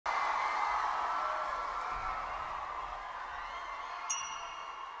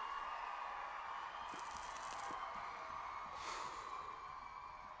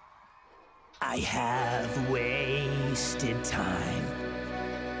I have wasted time.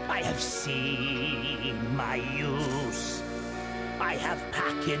 I have seen my use. I have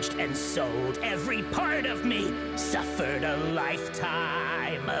packaged and sold every part of me, suffered a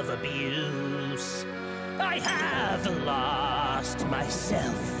lifetime of abuse. I have lost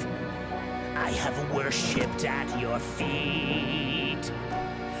myself. I have worshipped at your feet.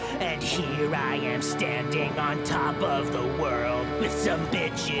 And here I am standing on top of the world with some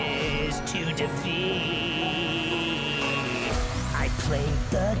bitches to defeat. I played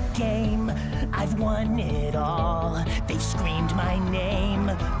the game, I've won it all. They've screamed my name,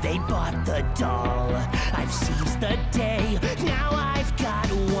 they bought the doll. I've seized the day, now I've got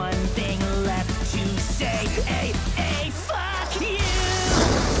one thing left to say. Hey, hey, fuck you!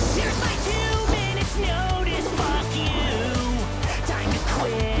 Here's my 2 minutes notice, fuck you! Time to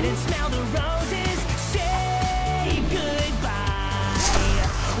quit and smell the roses, say goodbye.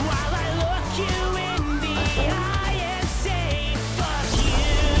 While I look you in the eye and say, fuck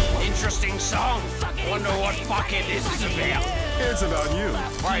you. Interesting song. Wonder what fucking this is about. It's about you.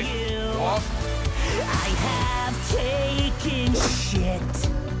 Wait, what? I have taken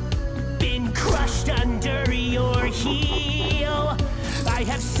shit, been crushed under your heel. I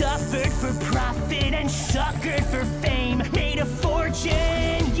have suffered for profit and suckered for fame, made a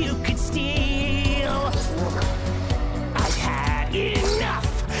fortune you could steal. I've had enough,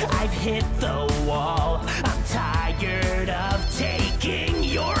 I've hit the wall. I'm tired of taking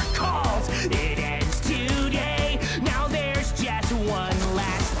your calls. It ends today, now there's just one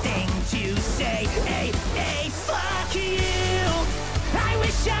last thing to say. Hey, hey, fuck you! I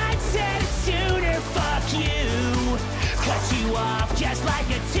wish I'd said it sooner, fuck you! Cut you off just like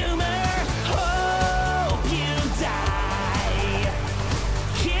a tumor. Hope you die.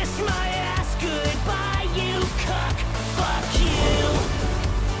 Kiss my ass goodbye, you cuck. Fuck you.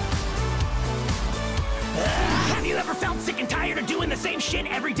 Have you ever felt sick and tired of doing the same shit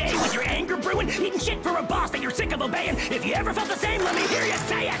every day with your anger brewing, eating shit for a boss that you're sick of obeying? If you ever felt the same, let me hear you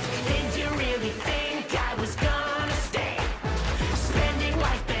say it.